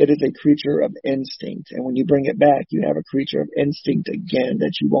 It is a creature of instinct. And when you bring it back, you have a creature of instinct again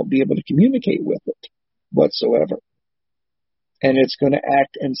that you won't be able to communicate with it whatsoever. And it's going to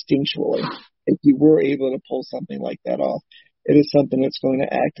act instinctually. If you were able to pull something like that off, it is something that's going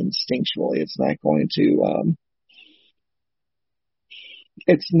to act instinctually. It's not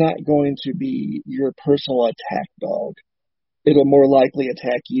going to be your personal attack dog. It'll more likely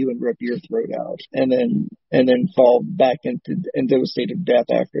attack you and rip your throat out, and then fall back into a state of death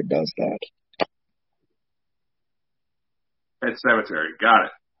after it does that. Pet Cemetery,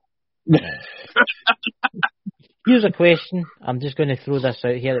 got it. Here's a question. I'm just going to throw this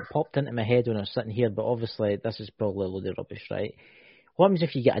out here. It popped into my head when I was sitting here, but obviously this is probably a load of rubbish, right? What happens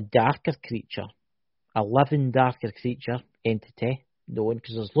if you get a darker creature, a living darker creature, entity, known,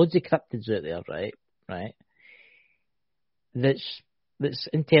 because there's loads of cryptids out there, right? That's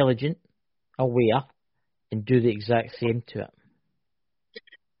intelligent, aware, and do the exact same to it.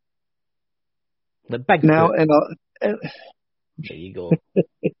 The big now, foot. And there you go.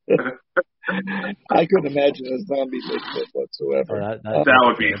 I couldn't imagine a zombie Bigfoot whatsoever. That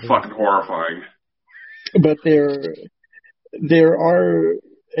would be fucking horrifying. But there are,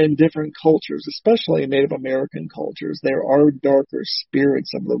 in different cultures, especially in Native American cultures, there are darker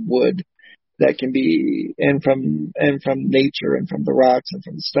spirits of the wood that can be, and from nature and from the rocks and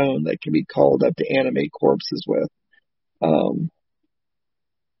from the stone, that can be called up to animate corpses with.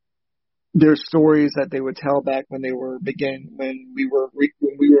 There's stories that they would tell back when we were moving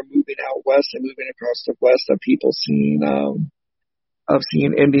out west and moving across the west, of people seeing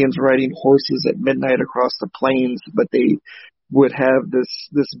Indians riding horses at midnight across the plains, but they would have this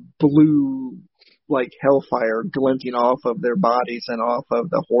blue like hellfire glinting off of their bodies and off of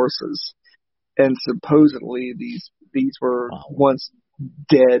the horses. And supposedly these were once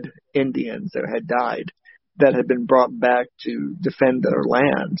dead Indians that had died, that had been brought back to defend their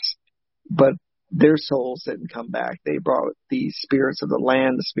lands. But their souls didn't come back. They brought the spirits of the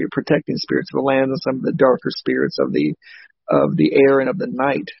land, protecting spirits of the land, and some of the darker spirits of the air and of the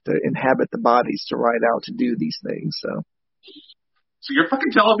night to inhabit the bodies, to ride out to do these things. So you're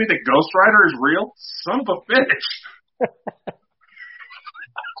fucking telling me that Ghost Rider is real? Son of a bitch.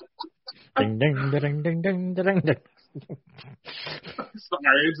 Ding, ding, ding, ding, ding, ding, ding.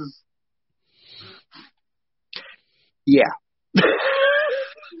 Sorry, it's just... Yeah.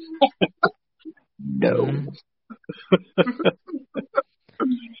 No.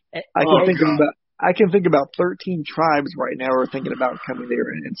 I can think about 13 tribes right now are thinking about coming there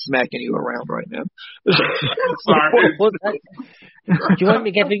and smacking you around right now. Sorry. Do you want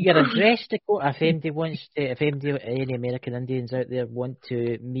me to give you your address, Dakota? If any American Indians out there want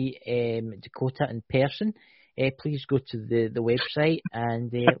to meet Dakota in person, please go to the website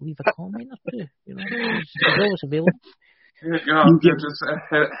and leave a comment or two. You know, it's always available. Just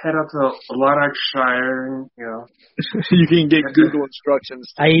head out to Lanarkshire, you know. You can get Google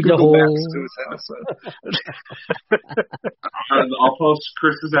instructions. Idaho. Google Maps to his house. I'll post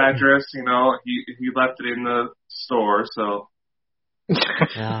Chris's address. You know, he left it in the store, so.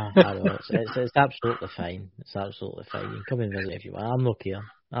 I know. It's absolutely fine. It's absolutely fine. You can come and visit if you want.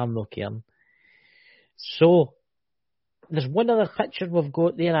 I'm not caring. So, there's one other picture we've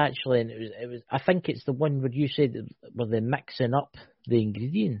got there actually, and it was. I think it's the one where you said where they're mixing up the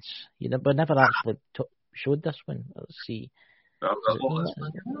ingredients. You know, but never actually showed this one. Let's see.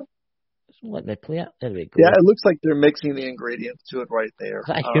 Let me play it. There we go. Yeah, it looks like they're mixing the ingredients to it right there. Is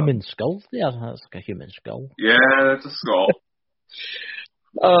that a human skull there? That's like a human skull. Yeah, it's a skull.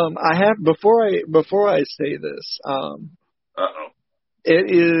 I have before I say this.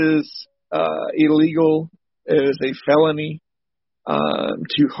 It is illegal. It is a felony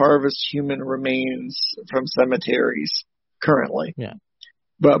to harvest human remains from cemeteries currently. Yeah.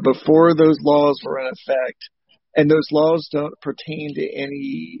 But before those laws were in effect, and those laws don't pertain to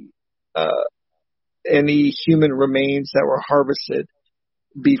any human remains that were harvested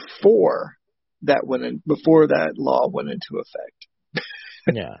before that law went into effect.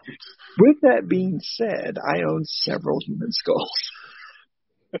 Yeah. With that being said, I own several human skulls.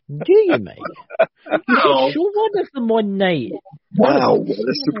 Do you, mate? No. You show one of them one night. Wow, what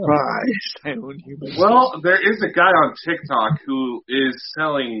a surprise. I own human Well, there is a guy on TikTok who is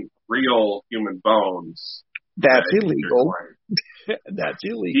selling real human bones. That's illegal. That's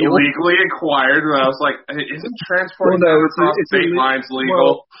illegal. Illegally acquired. And I was like, isn't transporting them across state lines legal?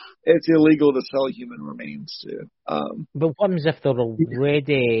 Well, it's illegal to sell human remains too. But what happens if they're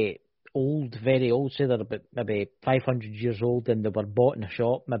already old, very old? Say they're about maybe 500 years old and they were bought in a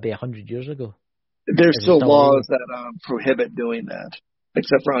shop maybe 100 years ago. There's still laws that prohibit doing that,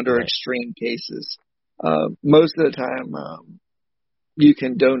 except for under extreme cases. Most of the time, you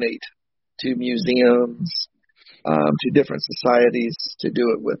can donate to museums, to different societies to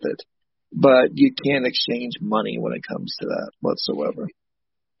do it with it. But you can't exchange money when it comes to that whatsoever.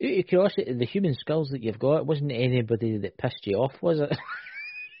 Out of curiosity, the human skulls that you've got, wasn't anybody that pissed you off, was it?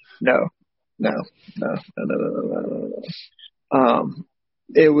 No.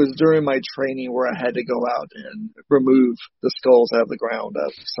 It was during my training where I had to go out and remove the skulls out of the ground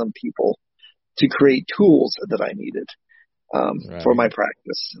of some people to create tools that I needed for my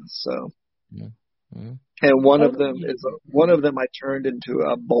practice. So, and one of them I turned into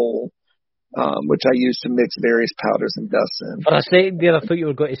a bowl, which I used to mix various powders and dusts in. For a second there, I thought you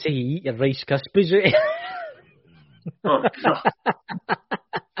were going to say you eat your Rice Krispies out. Oh, God.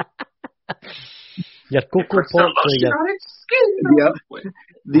 Your Cocoa Pops or your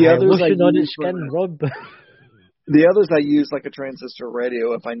The others lotion on its skin, Rob. The others I use like a transistor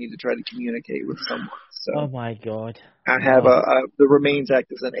radio if I need to try to communicate with someone. So oh my God! I have the remains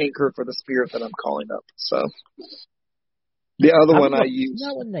act as an anchor for the spirit that I'm calling up. So the other one I use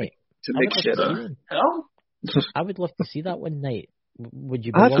to make shit up. I would love to see that one night. Would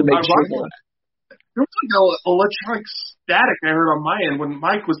you? I have to make sure. There was like an electronic static I heard on my end when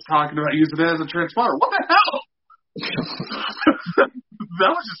Mike was talking about using it as a transponder. What the hell? That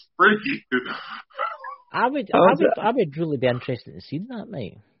was just freaky. I would really be interested in seeing that,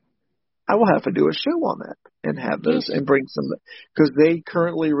 mate. I will have to do a show on that and have those and bring some, because they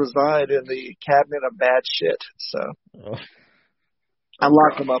currently reside in the cabinet of bad shit. So I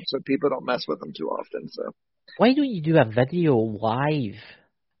lock them up so people don't mess with them too often. So why don't you do a video live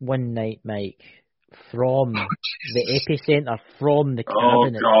one night, Mike, from the epicenter, from the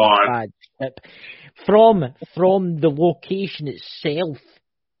cabinet of bad shit, from the location itself?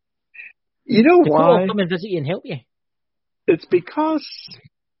 You know why? People come and visit you and help you. It's because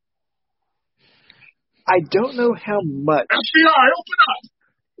I don't know how much. FBI, open up!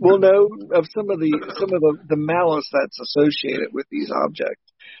 We'll know of some of the malice that's associated with these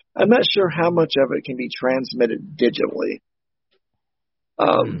objects. I'm not sure how much of it can be transmitted digitally.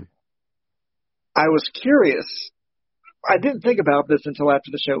 I was curious. I didn't think about this until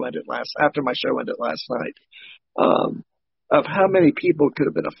after my show ended last night. Of how many people could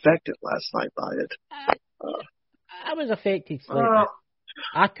have been affected last night by it. I was affected slightly.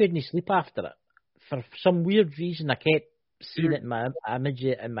 I couldn't sleep after it. For some weird reason, I kept seeing it in my image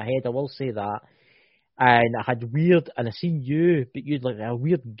in my head, I will say that. And I had and I seen you, but you had like a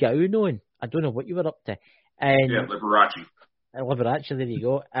weird gown on. I don't know what you were up to. And Liberace. Liberace, there you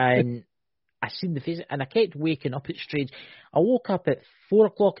go. And I seen the face, and I kept waking up. It's strange. I woke up at 4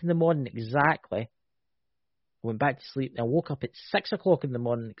 o'clock in the morning exactly. Went back to sleep, and I woke up at 6 o'clock in the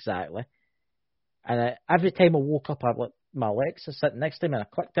morning exactly. And every time I woke up, I let my Alexa sit next to me, and I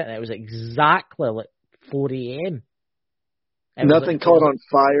clicked it, and it was exactly like 4 a.m. Nothing caught on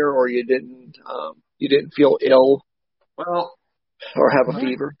fire, or you didn't feel ill, or have a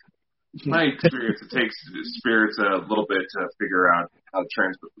fever. My experience, it takes spirits a little bit to figure out how to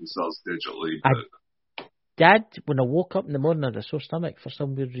transmit themselves digitally. But when I woke up in the morning, I had a sore stomach for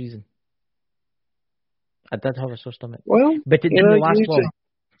some weird reason. I did have a sore stomach. Well, but it didn't last long.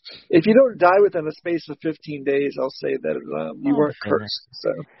 If you don't die within a space of 15 days, I'll say that you weren't cursed.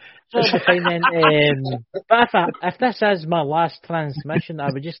 So fine then. But if this is my last transmission,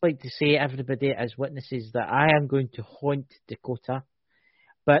 I would just like to say, everybody as witnesses, that I am going to haunt Dakota.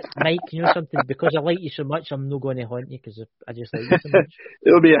 But Mike, you know something? Because I like you so much, I'm not going to haunt you because I just like you so much.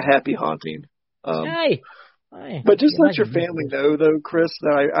 It'll be a happy haunting. Aye. But just let your family know, though, Chris,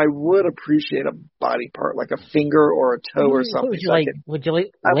 that I would appreciate a body part, like a finger or a toe or something. Would you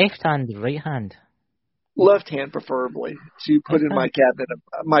like left hand or right hand? Left hand, preferably, to put in my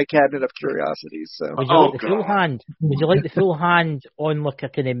cabinet of curiosities. So. Would you like the full hand? Would you like the full hand on like a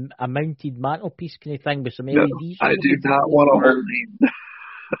kind of a mounted mantelpiece kind of thing with some LEDs? No, I do not want to hold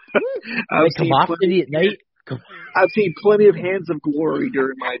Come after me at night. I've seen plenty of hands of glory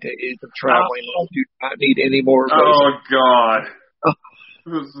during my days of traveling. I do not need any more. Oh God!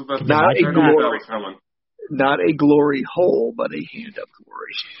 Not a glory hole, but a hand of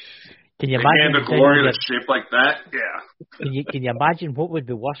glory. Can you imagine hand of glory that's shaped like that? Yeah. Can you imagine what would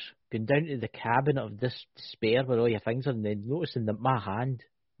be worse? Going down to the cabinet of this despair where all your things are, and then noticing that my hand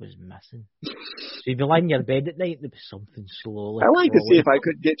was missing. So you'd be lying in your bed at night, there'd be something slowly. I like to see if I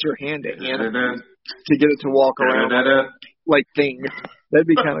could get your hand to get it to walk around like thing. That'd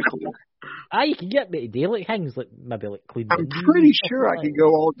be kind of cool. You can get me to do like things, like maybe like clean. I'm pretty sure I could go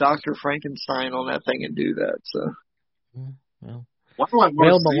all Dr. Frankenstein on that thing and do that. So. Well, my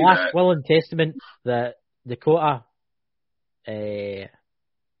last will and testament that Dakota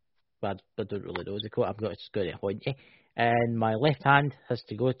I don't really know the quote. I'm not just going to haunt you. And my left hand has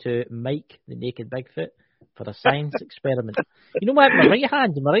to go to Mike, the naked Bigfoot, for a science experiment. You know what? My right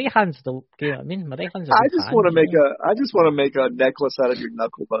hand's the. You know what I mean? My right hand's a I good just hand, want to you make know? I just want to make a necklace out of your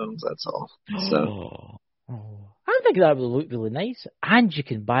knuckle bones. That's all. So I think that would look really nice. And you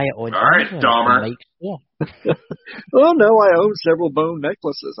can buy it on All right, Amazon Dahmer. from Mike's store. oh no, I own several bone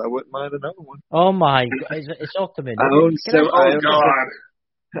necklaces. I wouldn't mind another one. Oh my God, it's all coming. I own several. Oh, God.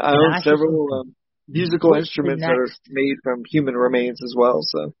 I Can I own ask you several something? musical What's the instruments that are next- made from human remains as well.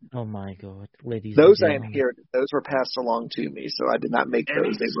 So Oh my God, ladies those and I gentlemen. inherited. Those were passed along to me, so I did not make Any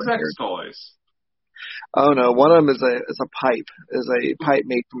those. They were sex inherited. toys? Oh no, one of them is a pipe. Is a pipe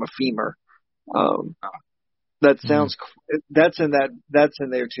made from a femur. That sounds. That's in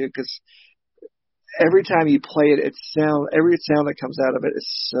there too, because every time you play it, every sound that comes out of it is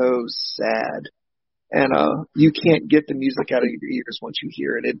so sad. And you can't get the music out of your ears once you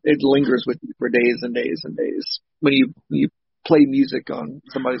hear it. It lingers with you for days and days and days when you play music on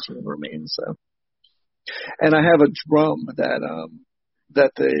somebody's human remains. So, and I have a drum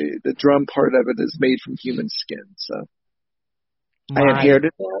that the drum part of it is made from human skin. So I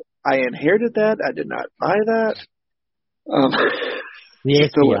inherited that. I did not buy that. The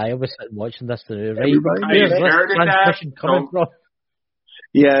so FBI was sitting watching this today, right? Everybody I Where's this inherited that. transmission coming from?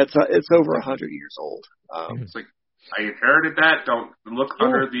 Yeah, it's over 100 years old. It's like, I inherited that. Don't look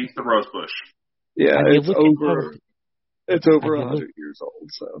underneath the rose bush. Yeah, And you're it's looking over. forward- It's over and you 100 years old.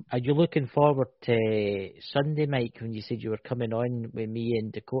 So Are you looking forward to Sunday, Mike, when you said you were coming on with me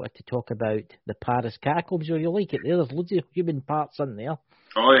and Dakota to talk about the Paris catacombs? Or you like it? There's loads of human parts in there.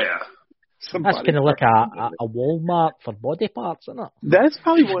 Oh, yeah. That's kind of like a Walmart for body parts, isn't it? That's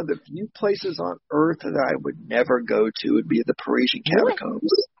probably one of the few places on Earth that I would never go to. Would be the Parisian catacombs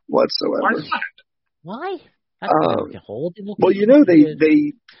whatsoever. Why not? Why? That's kind of like a holiday location. Well, you know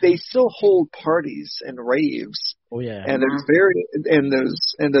they still hold parties and raves, Oh yeah. and there's in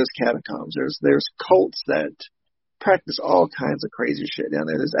those catacombs. There's cults that practice all kinds of crazy shit down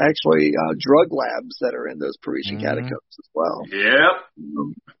there. There's actually drug labs that are in those Parisian catacombs as well.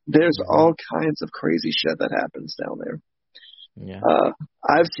 Yep. There's all kinds of crazy shit that happens down there. Yeah.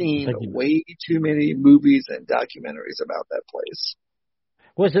 I've seen way too many movies and documentaries about that place.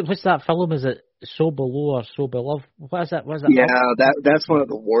 What's that film? Is it So Below or So Beloved? What is that? Yeah, that's one of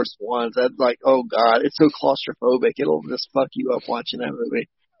the worst ones. That's like, oh god, it's so claustrophobic. It'll just fuck you up watching that movie.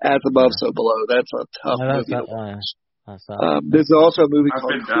 As above, so below. That's a tough movie to watch. There's also a movie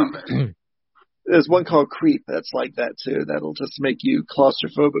called Creep. There's one called Creep that's like that too. That'll just make you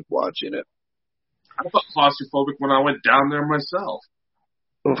claustrophobic watching it. I felt claustrophobic when I went down there myself.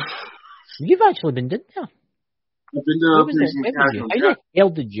 Oof. You've actually been down there. I've been to Parisian catacombs. How the hell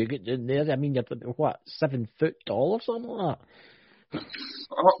did you get in there? I mean, you're what, 7 foot tall or something like that?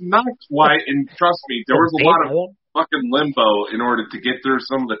 Not quite, and trust me, there was a lot of fucking limbo in order to get through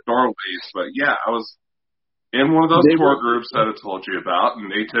some of the doorways. But yeah, I was in one of those tour groups that I told you about, and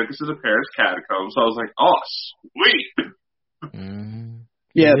they took us to the Paris catacombs. So I was like, oh, sweet.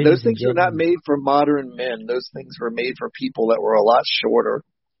 Yeah, those things were not made for modern men. Those things were made for people that were a lot shorter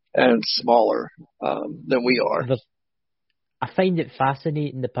and smaller than we are. I find it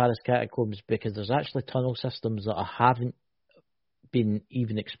fascinating, the Paris catacombs, because there's actually tunnel systems that haven't been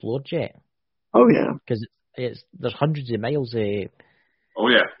even explored yet. Oh yeah, because there's hundreds of miles. Oh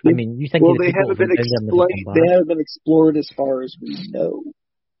yeah. I mean, you think they haven't been explored as far as we know.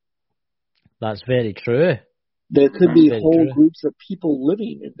 That's very true. There could be whole groups of people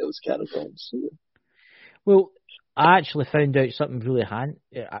living in those catacombs too. Well, I actually found out something really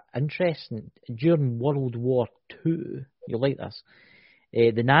interesting. During World War II, you'll like this,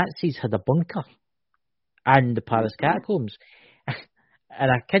 the Nazis had a bunker in the Paris catacombs. And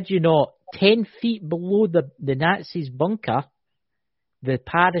I kid you not, 10 feet below the Nazis' bunker, the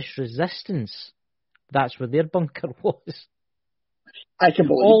Paris resistance, that's where their bunker was. I can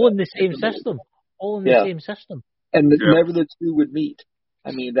believe all that. In the same system. All in the same system. And never the two would meet.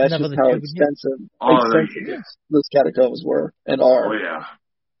 I mean, that's just how extensive those catacombs were and are. Oh, yeah.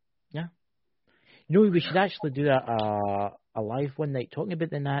 Yeah. You know, we should actually do a live one night talking about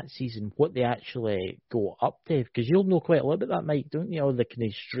the Nazis and what they actually go up to, because you'll know quite a lot about that, Mike, don't you? All the kind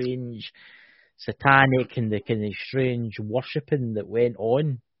of strange satanic and the kind of strange worshipping that went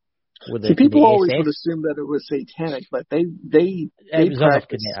on. With See, people always would assume that it was satanic, but they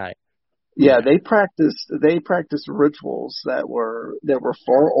practiced. They practiced rituals that were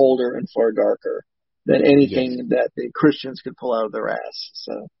far older and far darker than anything that the Christians could pull out of their ass.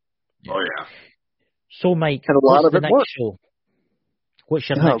 So. Oh yeah. So, Mike, and a lot of the next show? What's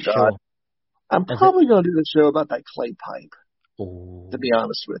your next show? I'm probably going to do the show about that clay pipe, to be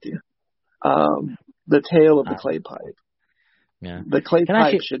honest with you. the tale of the clay pipe. Yeah. The clay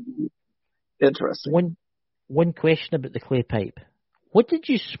pipe should be interesting. One question about the clay pipe. What did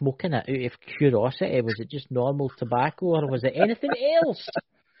you smoke in it out of curiosity? Was it just normal tobacco or was it anything else?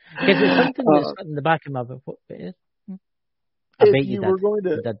 Because it's something that's in the back of my mind. I bet you were going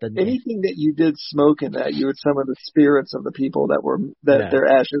to anything that you did smoke in that, you would summon the spirits of the people that their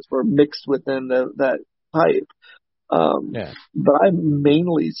ashes were mixed within that pipe. But I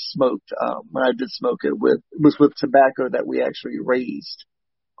mainly smoked when I did smoke it was with tobacco that we actually raised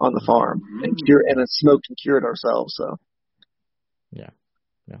on the farm and smoked and cured ourselves. So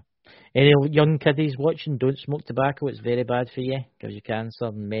any young kiddies watching, don't smoke tobacco. It's very bad for you, gives you cancer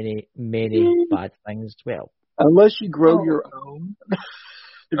and many bad things as well. Unless you grow your own.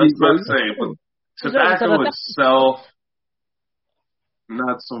 That's what I'm saying. Tobacco itself,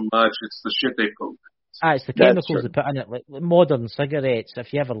 not so much. It's the shit they put. It's the chemicals they put in it. Like modern cigarettes,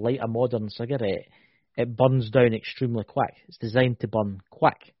 if you ever light a modern cigarette, it burns down extremely quick. It's designed to burn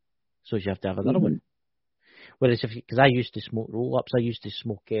quick, so you have to have another one. Whereas because I used to smoke roll-ups, I used to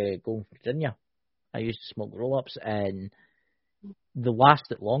smoke Golden Virginia. I used to smoke roll-ups, and they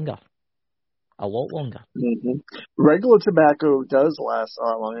lasted longer. A lot longer. Mm-hmm. Regular tobacco does last a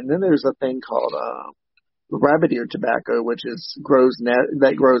lot longer. And then there's a thing called rabbit ear tobacco, which grows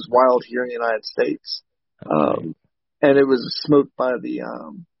wild here in the United States. Okay. And it was smoked by the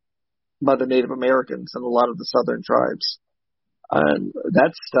Native Americans and a lot of the southern tribes. And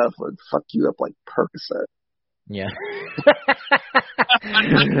that stuff would fuck you up like Percocet. Yeah.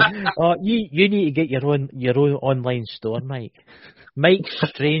 You need to get your own online store, Mike. Mike's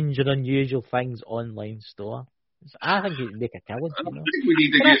Strange and Unusual Things online store. I think you'd make a killing. I think we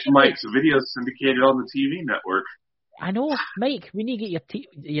need to get Mike's videos syndicated on the TV network. I know, Mike. We need to get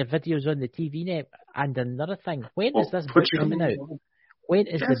your videos on the TV net. And another thing, when is this book coming out? When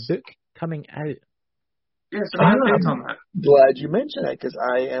is the book coming out? Yes, I'm on that. Glad you mentioned that because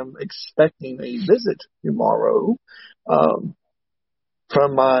I am expecting a visit tomorrow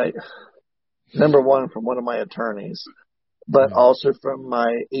from my from one of my attorneys, but also from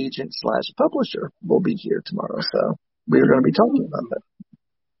my agent / publisher will be here tomorrow. So we're going to be talking about that,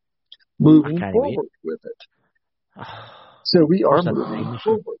 moving forward with it. So we are moving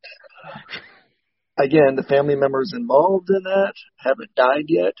forward. Again, the family members involved in that haven't died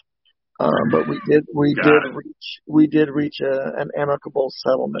yet. But we did reach an amicable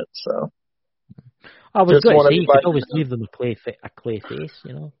settlement. So I was going to say you could always leave them a clay face,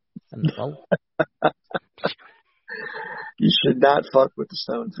 in the bowl. You should not fuck with the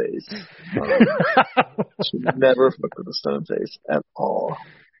stone face. Should never fuck with the stone face at all.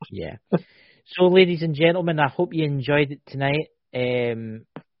 Yeah. So, ladies and gentlemen, I hope you enjoyed it tonight.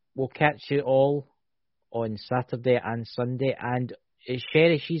 We'll catch you all on Saturday and Sunday, and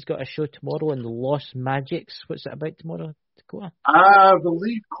Sherry, she's got a show tomorrow in the Lost Magics. What's it about tomorrow, Dakota? I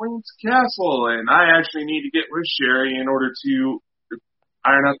believe Queen's Castle, and I actually need to get with Sherry in order to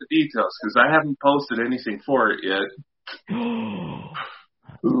iron out the details, because I haven't posted anything for it yet.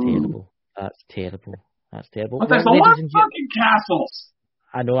 That's terrible. But there's a lot of fucking castles!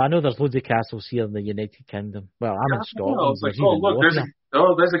 I know there's loads of castles here in the United Kingdom. Well, I'm in Scotland. It's like,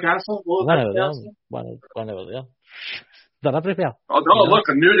 there's a castle? One over there. They're everywhere. Look,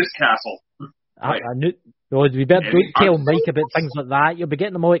 a nudist castle. We better don't tell Mike about things like that. You'll be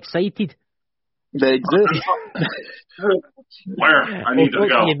getting them all excited. They exist. Where? I need to go. We'll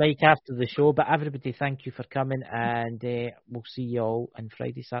see you, Mike, after the show. But everybody, thank you for coming, and we'll see you all on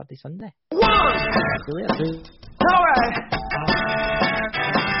Friday, Saturday, Sunday. See you later. All right.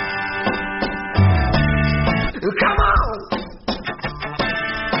 Come on.